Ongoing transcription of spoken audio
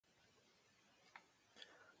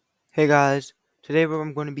Hey guys, today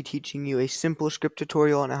I'm going to be teaching you a simple script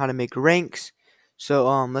tutorial on how to make ranks. So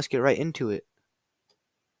let's get right into it.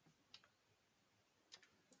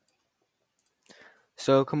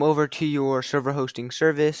 So come over to your server hosting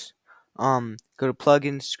service. Go to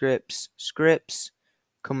plugins, scripts.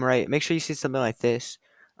 Make sure you see something like this.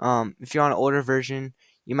 If you're on an older version,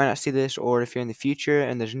 you might not see this, or if you're in the future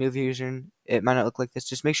and there's a new version, it might not look like this.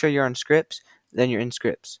 Just make sure you're on scripts, then you're in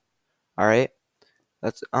scripts. All right.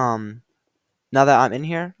 Let's Now that I'm in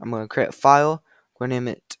here, I'm going to create a file. I'm going to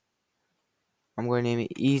name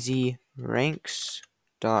it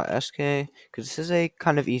easyranks.sk because this is a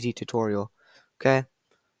kind of easy tutorial. Okay,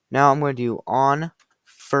 now I'm going to do on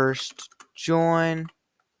first join.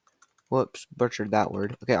 Whoops, butchered that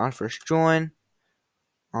word. Okay, on first join.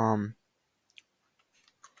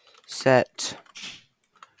 Set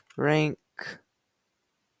rank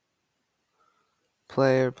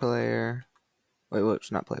player. Wait,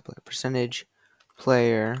 whoops, not player. Percentage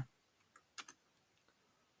player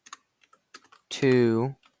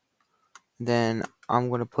 2. Then I'm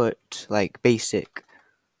going to put like basic.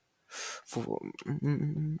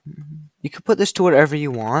 You could put this to whatever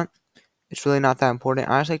you want. It's really not that important.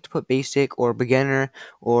 I just like to put basic or beginner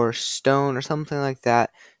or stone or something like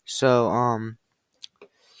that. So I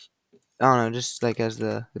don't know, just like as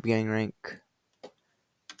the beginning rank.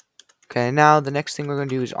 Okay, now the next thing we're gonna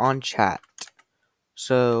do is on chat.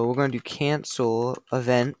 So we're gonna do cancel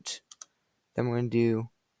event. Then we're gonna do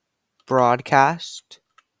broadcast,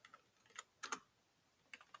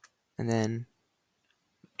 and then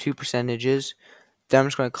 2 percentages. Then I'm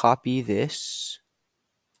just gonna copy this,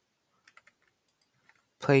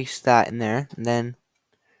 place that in there, and then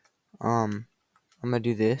I'm gonna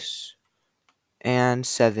do this and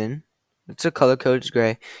 7. It's a color code, it's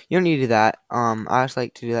gray. You don't need to do that. I just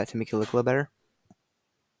like to do that to make it look a little better.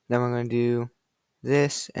 Then we're gonna do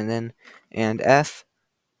this and F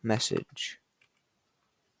message.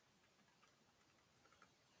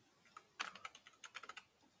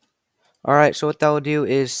 Alright, so what that will do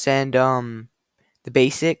is send the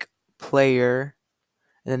basic player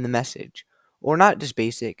and then the message. Or not just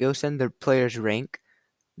basic, it'll send the player's rank,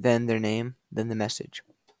 then their name, then the message.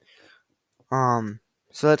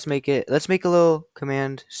 So let's make a little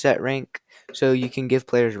command set rank so you can give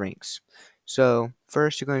players ranks. So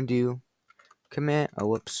first you're going to do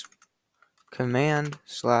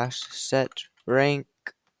command/set rank.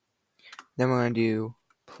 Then we're going to do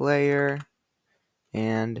player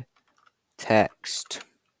and text.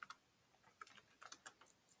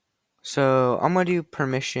 So I'm going to do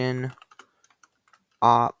permission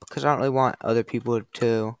op because I don't really want other people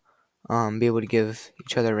to be able to give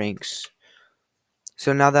each other ranks.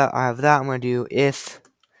 So now that I have that, I'm going to do if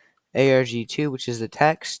arg2, which is the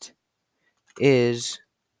text, is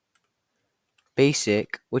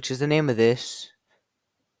basic, which is the name of this.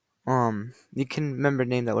 You can remember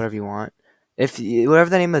name that whatever you want. If whatever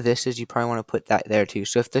the name of this is, you probably want to put that there too.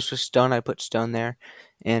 So if this was stone, I'd put stone there,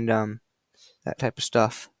 and that type of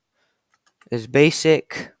stuff is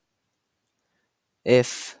basic.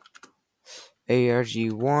 If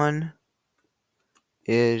arg1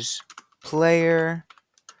 is player,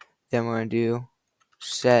 then we're going to do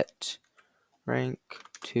set rank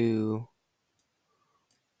to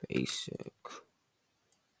basic.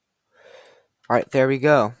 Alright, there we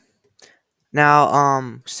go.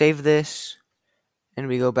 Now save this and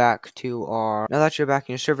we go back to our, now that you're back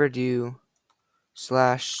in your server, do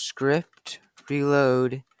 /script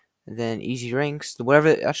reload and then easy ranks,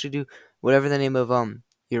 whatever the name of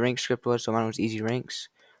your rank script was. So mine was easy ranks.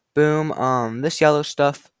 Boom. This yellow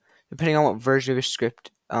stuff, depending on what version of your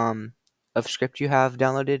script you have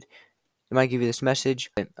downloaded, it might give you this message.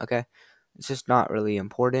 Okay, it's just not really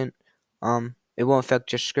important. It won't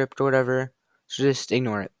affect your script or whatever, so just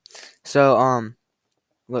ignore it. So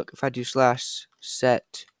look, if I do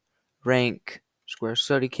 /set rank square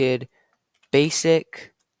soda kid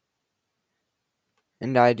basic,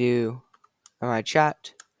 and I do my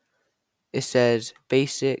chat, it says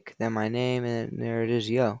basic, then my name, and there it is.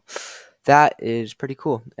 Yo, that is pretty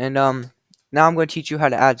cool. And now I'm going to teach you how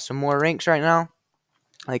to add some more ranks right now,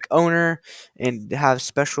 like owner, and have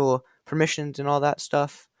special permissions and all that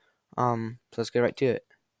stuff. So let's get right to it.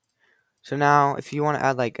 So now, if you want to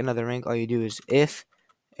add like another rank, all you do is if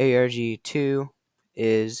arg2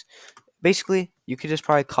 is, basically you could just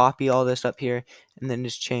probably copy all this up here and then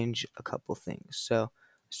just change a couple things. So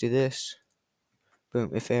let's do this.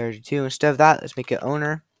 Boom. If arg2, instead of that, let's make it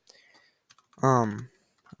owner.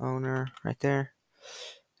 Owner right there.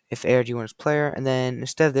 If arg1 is player, and then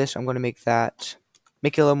instead of this, I'm going to make it a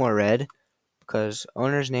little more red because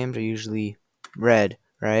owners' names are usually red,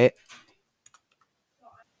 right?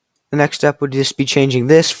 The next step would just be changing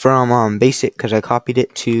this from basic, because I copied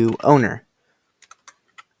it, to owner.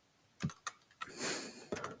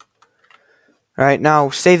 Alright, now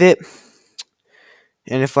save it.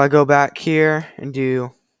 And if I go back here and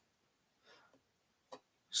do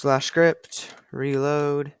 /script,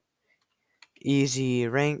 reload, easy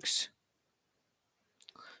ranks,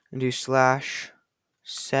 and do /set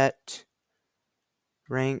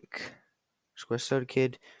rank square soda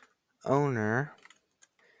kid owner,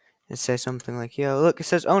 and say something like, yo, look, it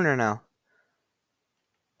says owner now.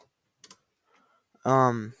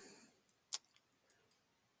 Going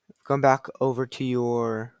back over to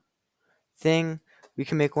your thing, we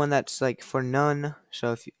can make one that's like for none.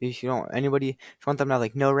 So if you don't anybody, if you want them to have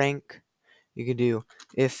like no rank, you could do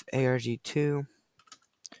if arg2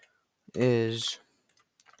 is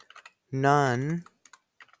none,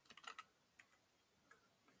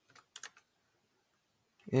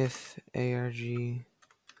 if arg1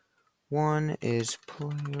 is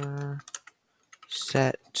player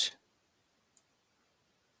set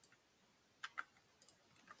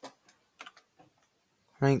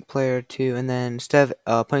rank player 2, and then instead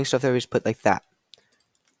of putting stuff there, we just put like that.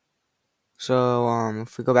 So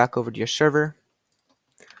if we go back over to your server,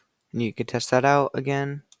 and you can test that out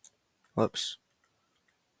again. Whoops.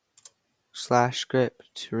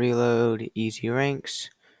 /script reload easy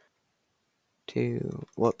ranks to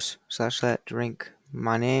 /set rank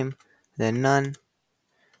my name, then none.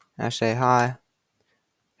 I say hi.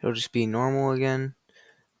 It'll just be normal again.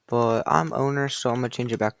 But I'm owner, so I'm gonna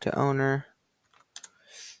change it back to owner.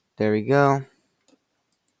 There we go.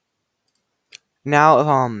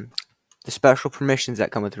 Now the special permissions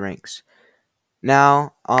that come with ranks.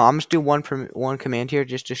 Now I'm just do one command here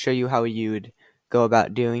just to show you how you'd go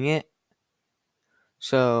about doing it.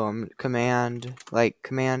 So command /kick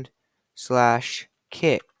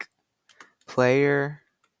player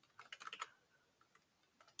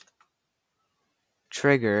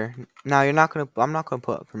trigger. Now I'm not gonna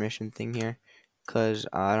put a permission thing here because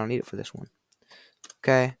I don't need it for this one.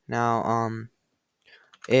 Okay, now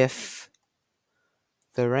if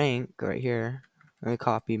the rank right here, let me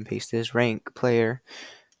copy and paste this, rank player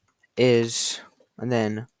is, and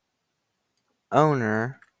then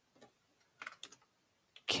owner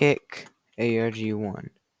kick arg1,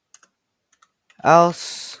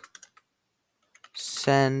 else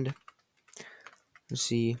send, let's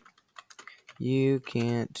see, you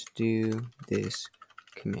can't do this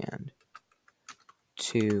command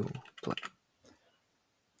to play.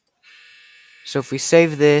 So if we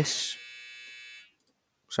save this,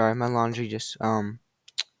 sorry, my laundry just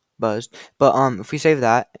buzzed. But if we save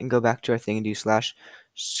that and go back to our thing and do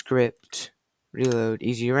 /script reload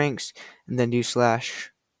easy ranks, and then do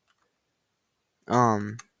 /set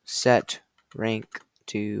rank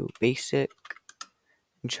to basic,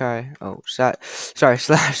 and try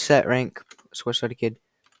 /set rank square soda kid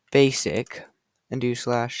basic, and do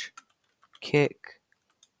 /kick,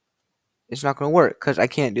 it's not going to work because I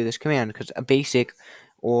can't do this command, because a basic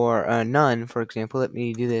or a none, for example, let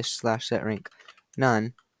me do this /set rank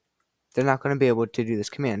none, they're not going to be able to do this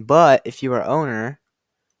command. But if you are owner,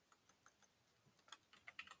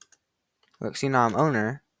 look, see, now I'm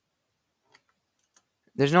owner,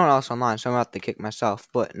 there's no one else online, so I'm about to kick myself,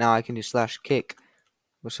 but now I can do /kick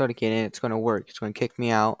with soda kid, and it's going to work. It's going to kick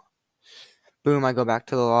me out. Boom, I go back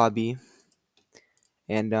to the lobby,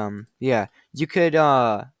 and yeah, you could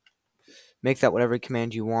make that whatever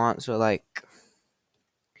command you want. So like,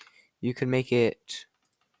 you could make it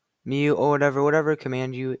mute or whatever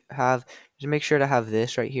command you have. Just make sure to have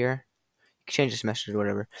this right here. You can change this message or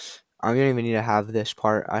whatever. You don't even need to have this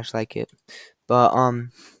part. I just like it. But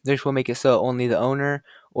this will make it so only the owner,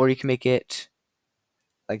 or you can make it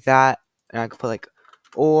like that, and I could put like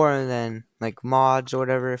or, and then like mods or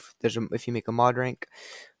whatever. If you make a mod rank,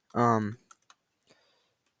 then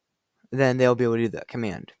they'll be able to do that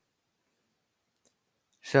command.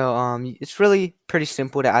 So it's really pretty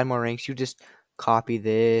simple to add more ranks. You just copy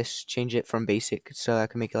this, change it from basic, so I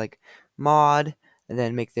can make it like mod, and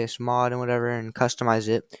then make this mod and whatever, and customize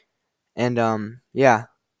it. And yeah,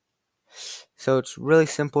 so it's really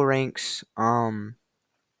simple ranks. So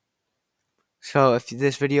if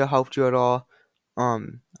this video helped you at all,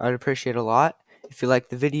 I'd appreciate it a lot if you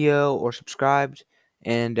liked the video or subscribed,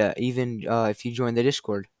 and even if you join the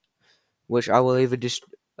Discord, which I will leave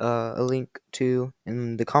a link to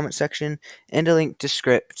in the comment section, and a link to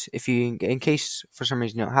Skript if you, in case for some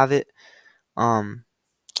reason you don't have it. And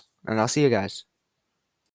I'll see you guys.